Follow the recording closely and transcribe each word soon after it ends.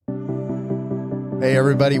Hey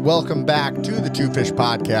everybody, welcome back to the Two Fish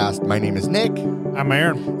Podcast. My name is Nick. I'm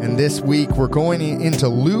Aaron. And this week we're going into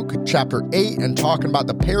Luke chapter 8 and talking about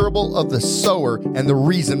the parable of the sower and the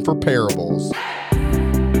reason for parables.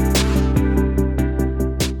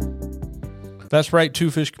 That's right,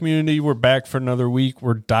 Two Fish community. We're back for another week.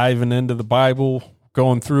 We're diving into the Bible,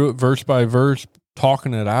 going through it verse by verse,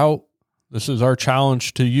 talking it out. This is our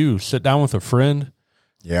challenge to you. Sit down with a friend.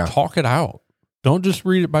 Yeah. Talk it out. Don't just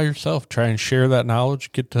read it by yourself. Try and share that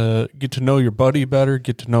knowledge. Get to know your buddy better,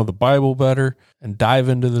 get to know the Bible better, and dive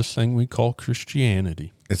into this thing we call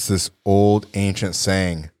Christianity. It's this old ancient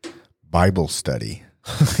saying, Bible study.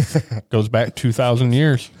 Goes back 2,000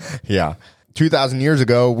 years. Yeah. 2,000 years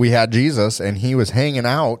ago, we had Jesus, and he was hanging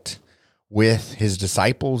out with his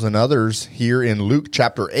disciples and others here in Luke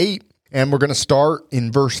chapter 8. And we're going to start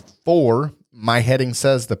in verse 4. My heading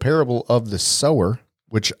says the parable of the sower,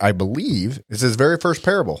 which I believe is his very first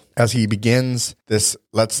parable as he begins this,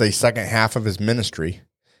 let's say, second half of his ministry.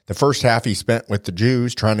 The first half he spent with the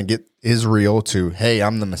Jews trying to get Israel to, hey,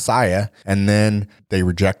 I'm the Messiah. And then they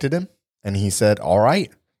rejected him. And he said, all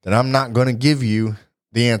right, then I'm not going to give you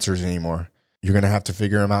the answers anymore. You're going to have to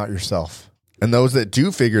figure them out yourself. And those that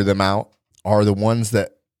do figure them out are the ones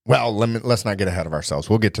that, well, let's not get ahead of ourselves.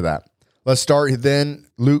 We'll get to that. Let's start then,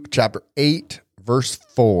 Luke chapter 8, verse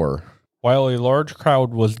 4. While a large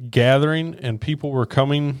crowd was gathering and people were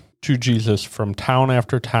coming to Jesus from town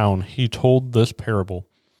after town, he told this parable.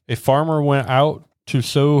 A farmer went out to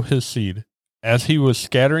sow his seed. As he was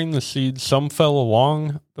scattering the seed, some fell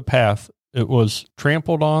along the path. It was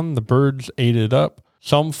trampled on, the birds ate it up.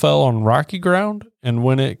 Some fell on rocky ground, and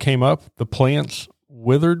when it came up, the plants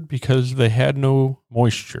withered because they had no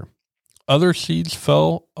moisture. Other seeds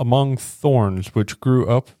fell among thorns, which grew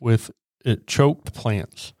up with it choked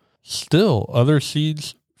plants. Still, other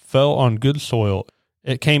seeds fell on good soil.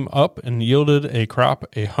 It came up and yielded a crop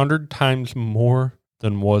 100 times more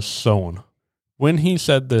than was sown. When he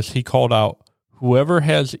said this, he called out, "Whoever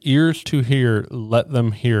has ears to hear, let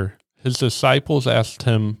them hear." His disciples asked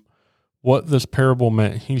him what this parable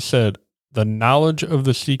meant. He said, "The knowledge of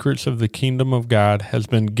the secrets of the kingdom of God has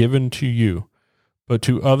been given to you, but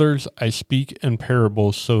to others I speak in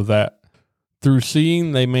parables so that through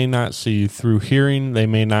seeing they may not see, through hearing they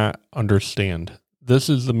may not understand." This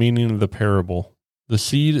is the meaning of the parable. The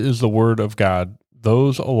seed is the word of God.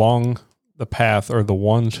 Those along the path are the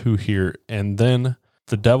ones who hear, and then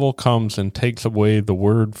the devil comes and takes away the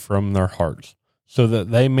word from their hearts, so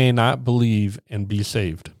that they may not believe and be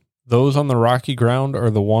saved. Those on the rocky ground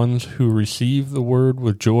are the ones who receive the word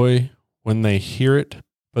with joy when they hear it,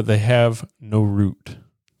 but they have no root.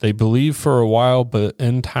 They believe for a while, but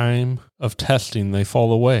in time of testing, they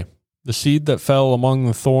fall away. The seed that fell among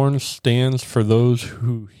the thorns stands for those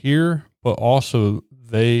who hear, but also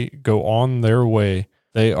they go on their way.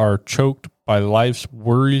 They are choked by life's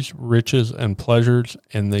worries, riches, and pleasures,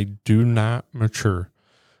 and they do not mature.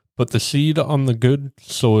 But the seed on the good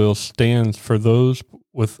soil stands for those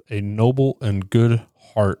with a noble and good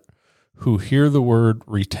heart, who hear the word,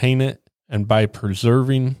 retain it, and by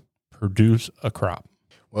preserving, produce a crop.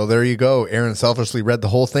 Well, there you go. Aaron selfishly read the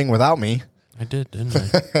whole thing without me. I did, didn't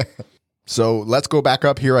I? So let's go back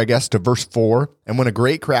up here, I guess, to verse 4. And when a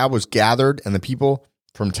great crowd was gathered and the people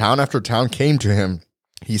from town after town came to him,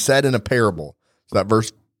 he said in a parable. So that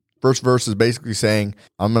first verse is basically saying,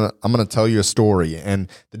 I'm gonna tell you a story. And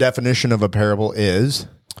the definition of a parable is?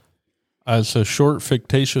 It's a short,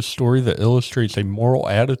 fictitious story that illustrates a moral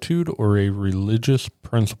attitude or a religious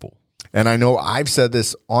principle. And I know I've said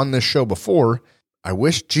this on this show before. I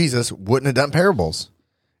wish Jesus wouldn't have done parables.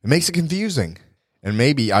 It makes it confusing. And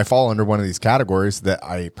maybe I fall under one of these categories that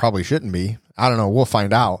I probably shouldn't be. I don't know. We'll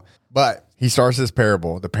find out. But he starts this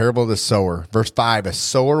parable, the parable of the sower. Verse 5, a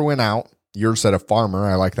sower went out. Yours said a farmer.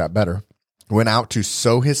 I like that better. Went out to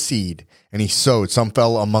sow his seed, and he sowed. Some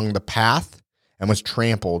fell among the path and was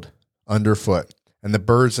trampled underfoot, and the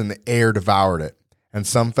birds in the air devoured it. And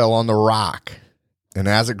some fell on the rock. And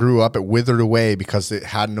as it grew up, it withered away because it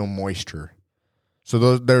had no moisture.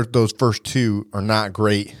 So those first two are not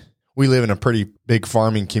great. We live in a pretty big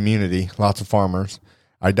farming community, lots of farmers.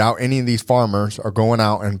 I doubt any of these farmers are going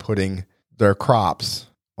out and putting their crops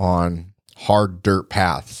on hard dirt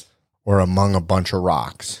paths or among a bunch of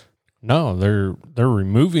rocks. No, they're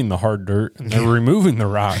removing the hard dirt and they're removing the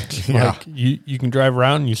rocks. Yeah. Like you can drive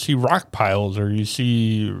around and you see rock piles or you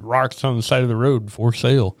see rocks on the side of the road for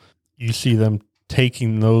sale. You see them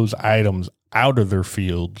taking those items out of their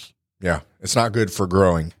fields. Yeah, it's not good for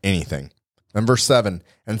growing anything. Then verse 7,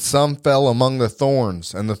 and some fell among the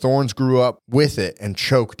thorns, and the thorns grew up with it and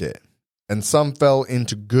choked it. And some fell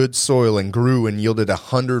into good soil and grew and yielded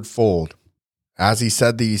 100-fold. As he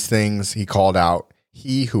said these things, he called out,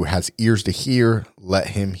 "He who has ears to hear, let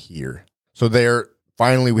him hear." So there,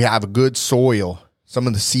 finally, we have a good soil. Some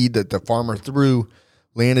of the seed that the farmer threw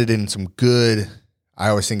landed in some good, I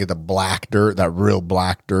always think of the black dirt, that real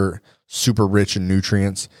black dirt, super rich in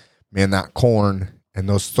nutrients. Man, that corn and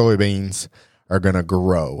those soybeans are going to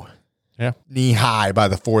grow. Yeah. Knee high by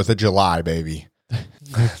the 4th of July, baby.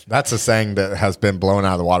 That's a saying that has been blown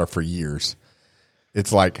out of the water for years.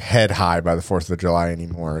 It's like head high by the 4th of July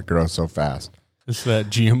anymore. It grows so fast. It's that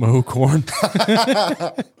GMO corn.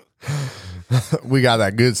 We got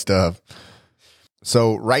that good stuff.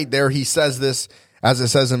 So right there, he says this, as it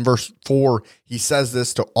says in verse 4, he says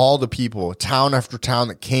this to all the people, town after town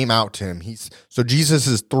that came out to him. So Jesus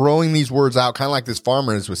is throwing these words out, kind of like this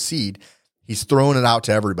farmer is with seed. He's throwing it out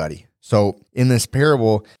to everybody. So in this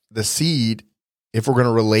parable, the seed, if we're going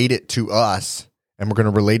to relate it to us, and we're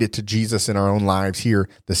going to relate it to Jesus in our own lives here,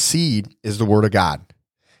 the seed is the word of God.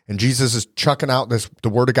 And Jesus is chucking out the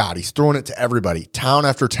word of God. He's throwing it to everybody, town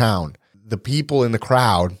after town. The people in the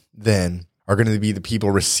crowd then are going to be the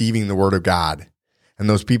people receiving the word of God. And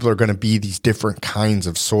those people are going to be these different kinds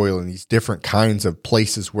of soil and these different kinds of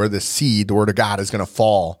places where the seed, the word of God, is going to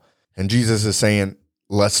fall. And Jesus is saying,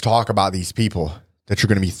 let's talk about these people that you're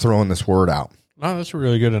going to be throwing this word out. No, that's a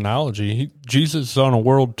really good analogy. Jesus is on a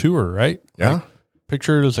world tour, right? Yeah. Like,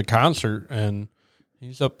 picture it as a concert, and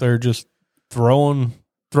he's up there just throwing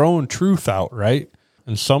truth out, right?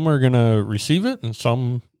 And some are going to receive it, and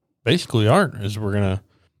some basically aren't, as we're going to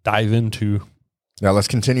dive into. Now let's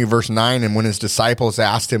continue verse 9. And when his disciples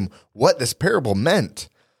asked him what this parable meant.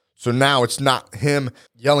 So now it's not him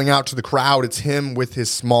yelling out to the crowd. It's him with his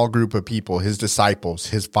small group of people, his disciples,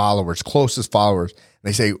 his followers, closest followers. And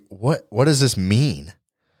they say, what does this mean?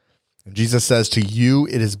 And Jesus says, to you,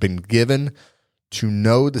 it has been given to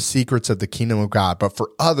know the secrets of the kingdom of God. But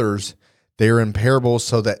for others, they are in parables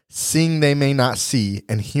so that seeing they may not see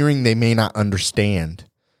and hearing they may not understand.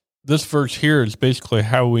 This verse here is basically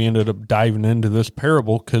how we ended up diving into this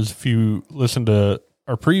parable, because if you listen to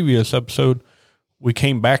our previous episode, we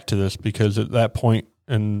came back to this because at that point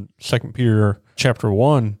in 2 Peter chapter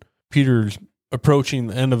 1, Peter's approaching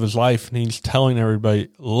the end of his life, and he's telling everybody,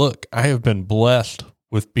 look, I have been blessed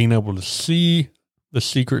with being able to see the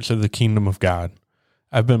secrets of the kingdom of God.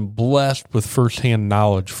 I've been blessed with firsthand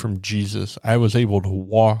knowledge from Jesus. I was able to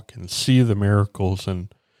walk and see the miracles and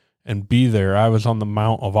be there. I was on the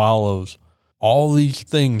Mount of Olives. All these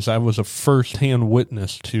things I was a firsthand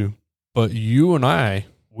witness to. But you and I,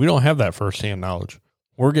 we don't have that firsthand knowledge.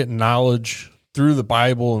 We're getting knowledge through the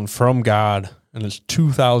Bible and from God, and it's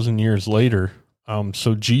 2,000 years later.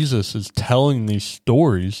 So Jesus is telling these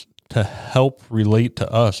stories to help relate to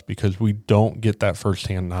us because we don't get that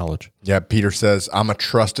firsthand knowledge. Yeah, Peter says, I'm a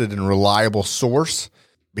trusted and reliable source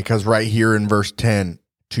because right here in verse 10,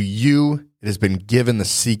 to you it has been given the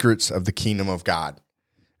secrets of the kingdom of God.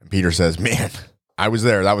 And Peter says, man, I was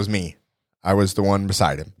there. That was me. I was the one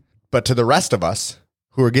beside him. But to the rest of us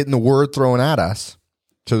who are getting the word thrown at us,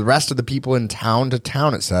 to the rest of the people in town to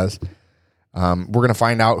town, it says, we're going to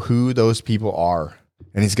find out who those people are.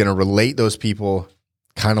 And he's going to relate those people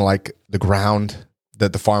kind of like the ground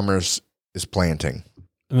that the farmer is planting.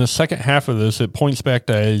 In the second half of this, it points back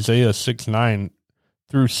to Isaiah 6:9.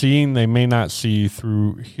 Through seeing, they may not see.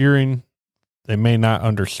 Through hearing, they may not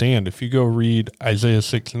understand. If you go read Isaiah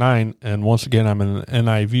 6:9, and once again, I'm in an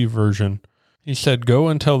NIV version, he said, go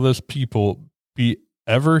and tell this people, be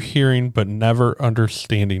ever hearing, but never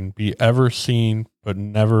understanding. Be ever seeing, but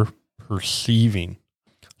never perceiving.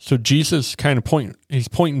 So Jesus kind of he's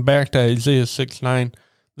pointing back to Isaiah 6:9.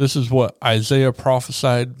 This is what Isaiah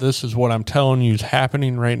prophesied. This is what I'm telling you is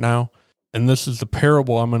happening right now. And this is the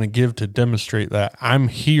parable I'm going to give to demonstrate that I'm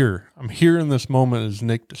here. I'm here in this moment, as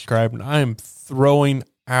Nick described, and I am throwing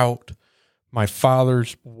out my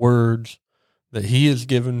Father's words that he has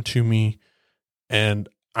given to me. And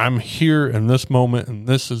I'm here in this moment, and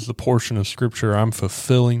this is the portion of Scripture I'm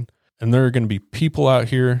fulfilling. And there are going to be people out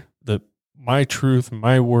here that my truth,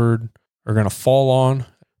 my word are going to fall on.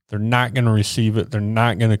 They're not going to receive it. They're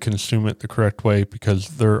not going to consume it the correct way because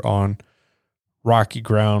they're on rocky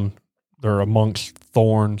ground. They're amongst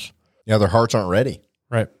thorns. Yeah, their hearts aren't ready.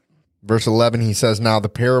 Right. Verse 11, he says, now the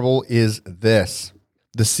parable is this.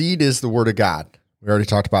 The seed is the word of God. We already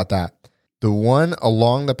talked about that. The one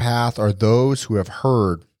along the path are those who have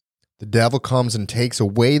heard. The devil comes and takes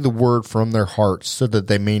away the word from their hearts so that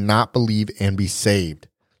they may not believe and be saved.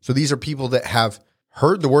 So these are people that have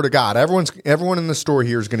heard the word of God. Everyone in the story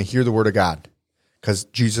here is going to hear the word of God because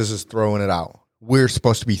Jesus is throwing it out. We're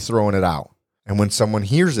supposed to be throwing it out. And when someone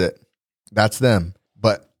hears it, that's them.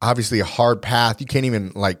 But obviously a hard path. You can't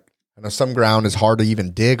even I know some ground is hard to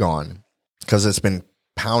even dig on because it's been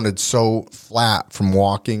pounded so flat from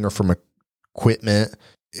walking or from equipment.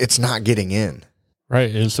 It's not getting in. Right.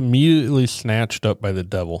 It's immediately snatched up by the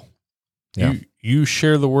devil. Yeah. You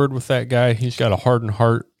share the word with that guy. He's got a hardened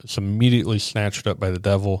heart. It's immediately snatched up by the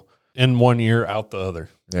devil. In one ear, out the other.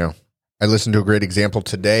 Yeah. I listened to a great example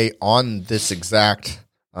today on this exact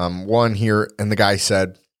one here. And the guy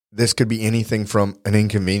said, this could be anything from an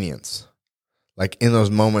inconvenience. Like in those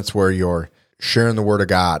moments where you're sharing the word of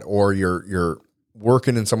God or you're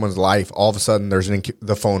working in someone's life, all of a sudden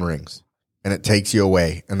the phone rings and it takes you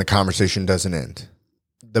away and the conversation doesn't end.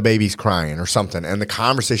 The baby's crying or something and the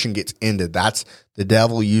conversation gets ended. That's the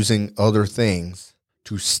devil using other things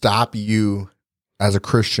to stop you as a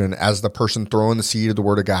Christian, as the person throwing the seed of the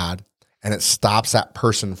word of God, and it stops that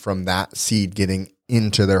person from that seed getting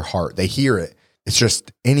into their heart. They hear it. It's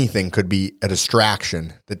just anything could be a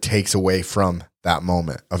distraction that takes away from that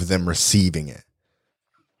moment of them receiving it.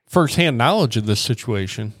 Firsthand knowledge of this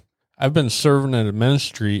situation. I've been serving in a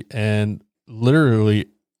ministry and literally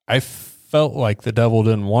I felt like the devil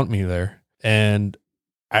didn't want me there. And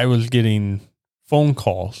I was getting phone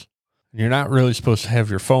calls. You're not really supposed to have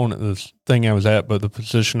your phone at this thing I was at, but the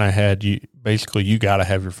position I had, you got to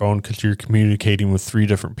have your phone because you're communicating with 3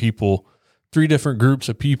 different people, 3 different groups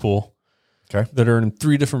of people that are in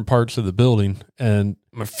 3 different parts of the building. And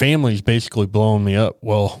my family's basically blowing me up.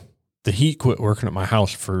 Well, the heat quit working at my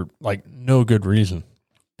house for like no good reason.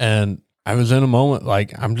 And I was in a moment,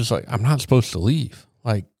 like, I'm just like, I'm not supposed to leave.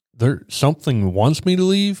 Like something wants me to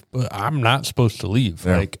leave, but I'm not supposed to leave.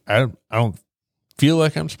 Yeah. Like, I don't feel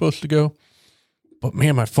like I'm supposed to go, but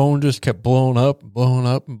man, my phone just kept blowing up and blowing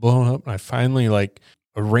up and blowing up. And I finally, like,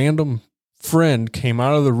 a random friend came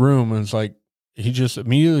out of the room and was like, he just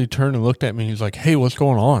immediately turned and looked at me. He's like, hey, what's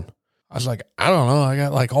going on? I was like, I don't know. I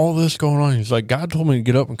got like all this going on. He's like, God told me to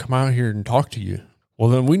get up and come out here and talk to you. Well,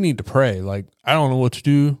 then we need to pray. Like, I don't know what to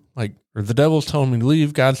do. Like, or the devil's telling me to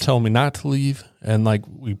leave. God's telling me not to leave. And like,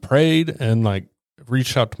 we prayed and like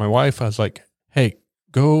reached out to my wife. I was like, hey,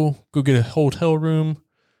 go get a hotel room,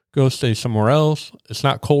 go stay somewhere else. It's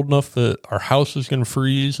not cold enough that our house is going to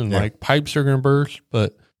freeze and like pipes are going to burst.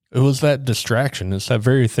 But it was that distraction. It's that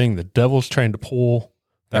very thing. The devil's trying to pull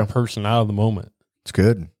that person out of the moment. It's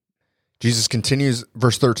good. Jesus continues,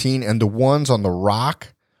 verse 13, and the ones on the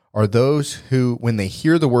rock are those who, when they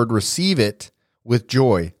hear the word, receive it with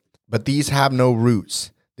joy. But these have no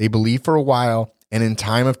roots. They believe for a while, and in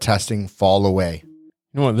time of testing, fall away.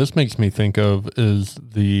 You know what this makes me think of is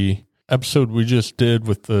the episode we just did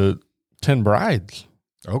with the 10 brides.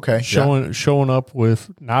 Okay. Showing up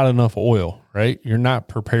with not enough oil, right? You're not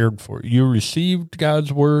prepared for it. You received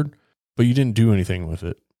God's word, but you didn't do anything with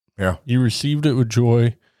it. Yeah. You received it with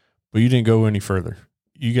joy, but you didn't go any further.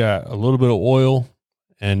 You got a little bit of oil,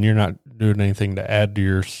 and you're not doing anything to add to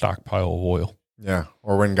your stockpile of oil. Yeah.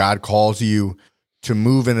 Or when God calls you to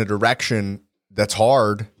move in a direction that's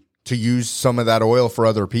hard, to use some of that oil for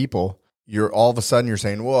other people, you're all of a sudden you're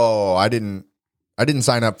saying, whoa, I didn't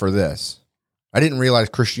sign up for this. I didn't realize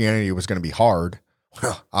Christianity was going to be hard.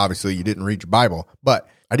 Well, obviously you didn't read your Bible, but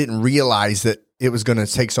I didn't realize that it was going to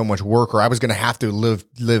take so much work, or I was going to have to live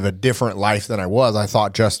a different life than I was. I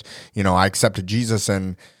thought just, I accepted Jesus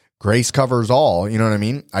and grace covers all. You know what I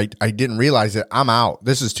mean? I didn't realize that I'm out.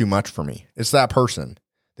 This is too much for me. It's that person.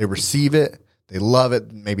 They receive it. They love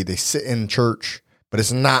it. Maybe they sit in church, but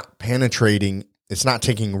it's not penetrating. It's not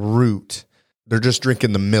taking root. They're just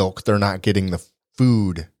drinking the milk. They're not getting the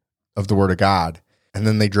food of the word of God. And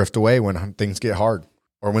then they drift away when things get hard,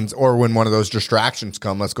 or when one of those distractions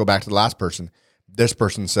come. Let's go back to the last person. This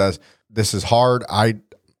person says, this is hard. I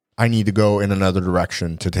need to go in another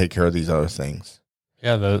direction to take care of these other things.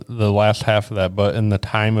 Yeah, the last half of that, but in the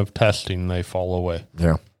time of testing, they fall away.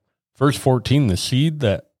 Yeah. Verse 14, the seed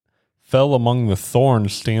that fell among the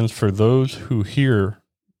thorns stands for those who hear,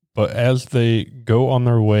 but as they go on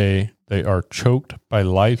their way, they are choked by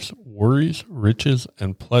life's worries, riches,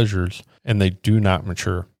 and pleasures, and they do not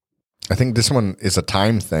mature. I think this one is a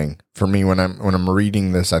time thing for me. When I'm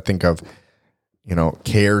reading this, I think of,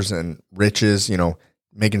 cares and riches,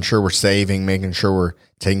 making sure we're saving, making sure we're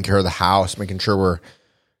taking care of the house, making sure we're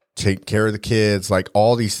taking care of the kids. Like,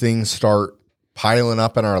 all these things start piling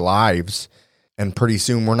up in our lives, and pretty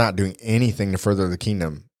soon we're not doing anything to further the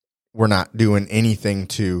kingdom. We're not doing anything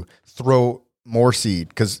to throw more seed,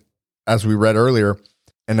 because as we read earlier,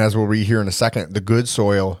 and as we'll read here in a second, the good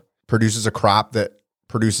soil produces a crop that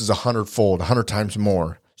produces 100-fold, 100 times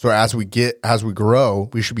more. So as we grow,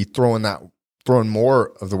 we should be throwing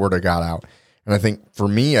more of the word of God out. And I think for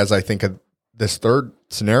me, as I think of this third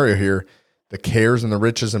scenario here, the cares and the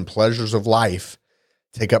riches and pleasures of life,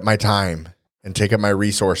 take up my time and take up my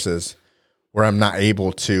resources where I'm not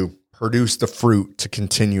able to produce the fruit to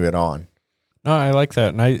continue it on. No, I like that.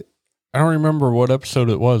 And I don't remember what episode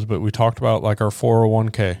it was, but we talked about like our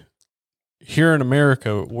 401k. Here in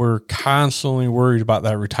America, we're constantly worried about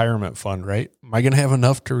that retirement fund, right? Am I going to have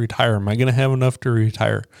enough to retire? Am I going to have enough to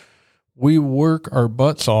retire? We work our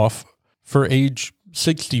butts off for age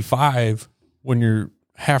 65 when you're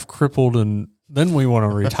half crippled, and then we want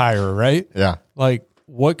to retire, right? Yeah. Like,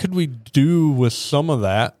 what could we do with some of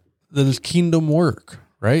that is kingdom work,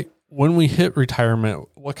 right? When we hit retirement,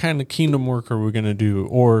 what kind of kingdom work are we going to do?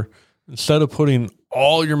 Or instead of putting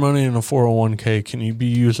all your money in a 401k, can you be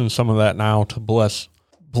using some of that now to bless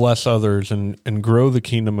others and grow the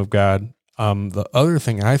kingdom of God? The other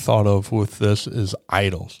thing I thought of with this is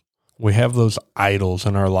idols. We have those idols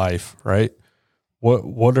in our life, right?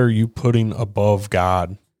 What are you putting above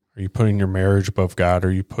God? Are you putting your marriage above God?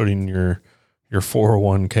 Are you putting your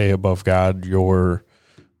 401k above God? Your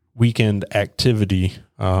weekend activity?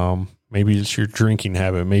 Maybe it's your drinking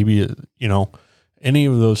habit. Maybe, any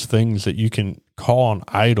of those things that you can call an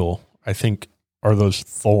idol, I think, are those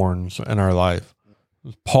thorns in our life.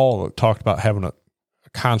 Paul talked about having a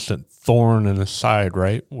constant thorn in his side,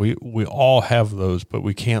 right? We all have those, but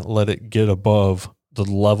we can't let it get above the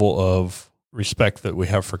level of respect that we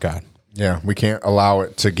have for God. Yeah, we can't allow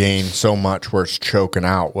it to gain so much where it's choking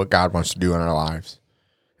out what God wants to do in our lives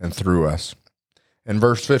and through us. In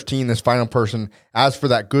verse 15, this final person, as for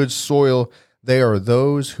that good soil, they are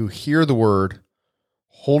those who hear the word,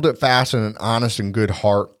 hold it fast in an honest and good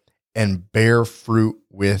heart, and bear fruit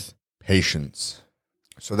with patience.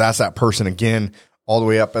 So that's that person again, all the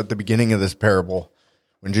way up at the beginning of this parable,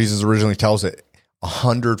 when Jesus originally tells it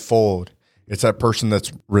 100-fold. It's that person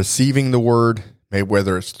that's receiving the word, maybe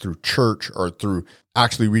whether it's through church or through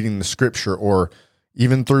actually reading the scripture, or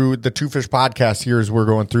even through the Two Fish podcast here as we're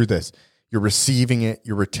going through this. You're receiving it,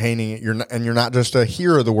 you're retaining it, you're not just a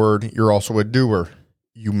hearer of the word, you're also a doer.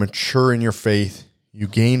 You mature in your faith, you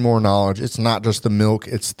gain more knowledge. It's not just the milk,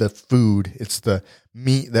 it's the food, it's the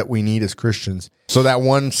meat that we need as Christians. So that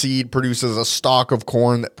one seed produces a stalk of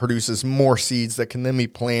corn that produces more seeds that can then be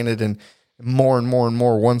planted, and more and more and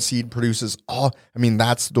more. One seed produces all.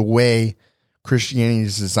 That's the way Christianity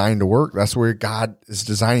is designed to work. That's where God is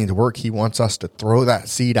designing to work. He wants us to throw that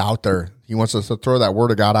seed out there. He wants us to throw that word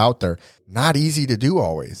of God out there. Not easy to do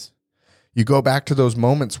always. You go back to those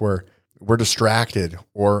moments where we're distracted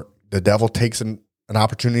or the devil takes an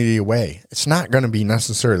opportunity away. It's not going to be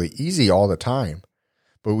necessarily easy all the time,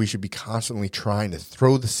 but we should be constantly trying to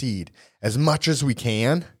throw the seed as much as we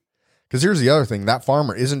can. Because here's the other thing. That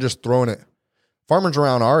farmer isn't just throwing it. Farmers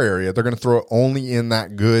around our area, they're going to throw it only in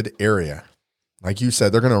that good area. Like you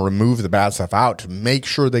said, they're going to remove the bad stuff out to make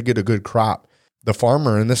sure they get a good crop. The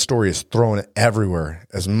farmer in this story is throwing it everywhere,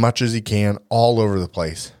 as much as he can, all over the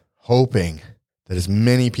place, hoping that as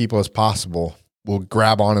many people as possible will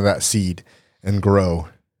grab onto that seed and grow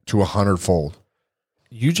to 100-fold.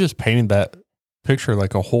 You just painted that picture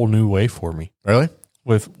like a whole new way for me. Really?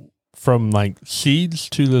 From like seeds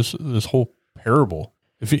to this whole parable.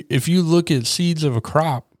 If you look at seeds of a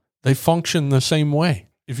crop, they function the same way.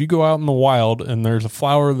 If you go out in the wild and there's a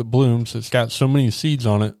flower that blooms that's got so many seeds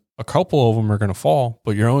on it, a couple of them are going to fall,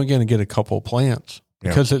 but you're only going to get a couple of plants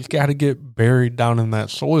because it's got to get buried down in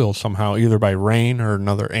that soil somehow, either by rain or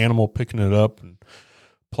another animal picking it up and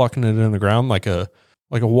plucking it in the ground like a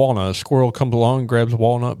walnut. A squirrel comes along, grabs a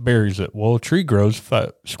walnut, buries it. Well, a tree grows if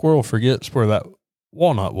that squirrel forgets where that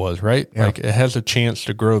walnut was, right? Yeah. Like it has a chance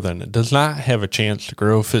to grow then. It does not have a chance to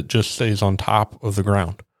grow if it just stays on top of the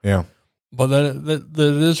ground. Yeah. But that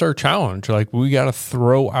is our challenge. Like we got to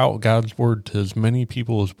throw out God's word to as many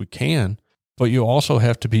people as we can, but you also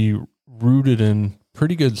have to be rooted in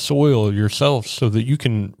pretty good soil yourself so that you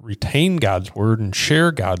can retain God's word and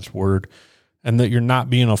share God's word, and that you're not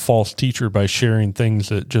being a false teacher by sharing things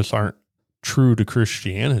that just aren't true to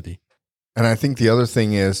Christianity. And I think the other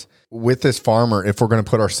thing is with this farmer, if we're going to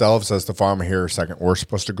put ourselves as the farmer here a second, we're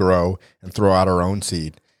supposed to grow and throw out our own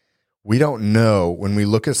seed. We don't know, when we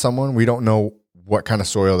look at someone, we don't know what kind of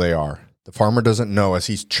soil they are. The farmer doesn't know as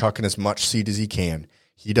he's chucking as much seed as he can.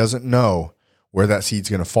 He doesn't know where that seed's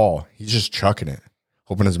going to fall. He's just chucking it,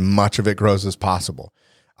 hoping as much of it grows as possible.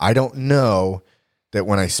 I don't know that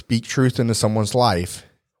when I speak truth into someone's life,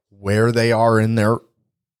 where they are in their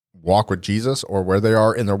walk with Jesus or where they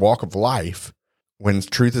are in their walk of life, when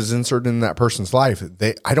truth is inserted in that person's life,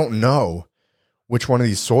 I don't know which one of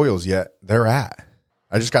these soils yet they're at.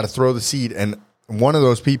 I just got to throw the seed, and one of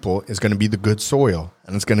those people is going to be the good soil,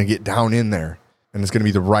 and it's going to get down in there, and it's going to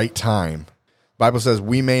be the right time. The Bible says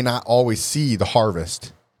we may not always see the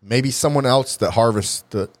harvest maybe someone else that harvests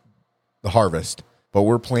the harvest, but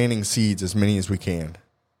we're planting seeds, as many as we can.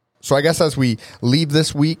 So I guess as we leave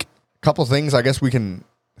this week, a couple things I guess we can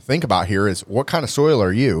think about here is, what kind of soil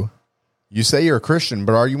are you? You say you're a Christian,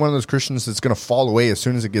 but are you one of those Christians that's going to fall away as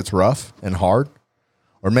soon as it gets rough and hard?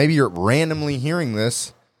 Or maybe you're randomly hearing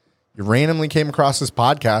this. You randomly came across this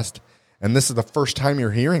podcast, and this is the first time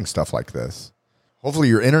you're hearing stuff like this. Hopefully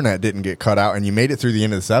your internet didn't get cut out and you made it through the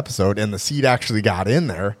end of this episode and the seed actually got in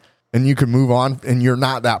there and you can move on, and you're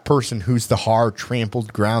not that person who's the hard,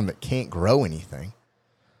 trampled ground that can't grow anything.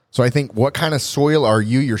 So I think, what kind of soil are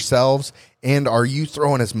you yourselves, and are you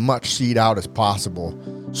throwing as much seed out as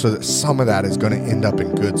possible so that some of that is going to end up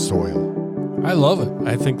in good soil? I love it.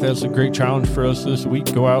 I think that's a great challenge for us this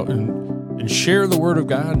week. Go out and share the word of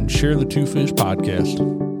God and share the Two Fish podcast.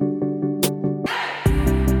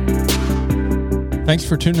 Thanks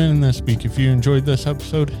for tuning in this week. If you enjoyed this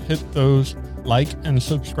episode, hit those like and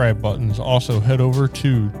subscribe buttons. Also, head over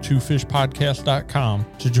to twofishpodcast.com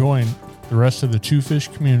to join the rest of the Two Fish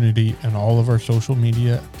community and all of our social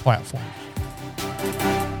media platforms.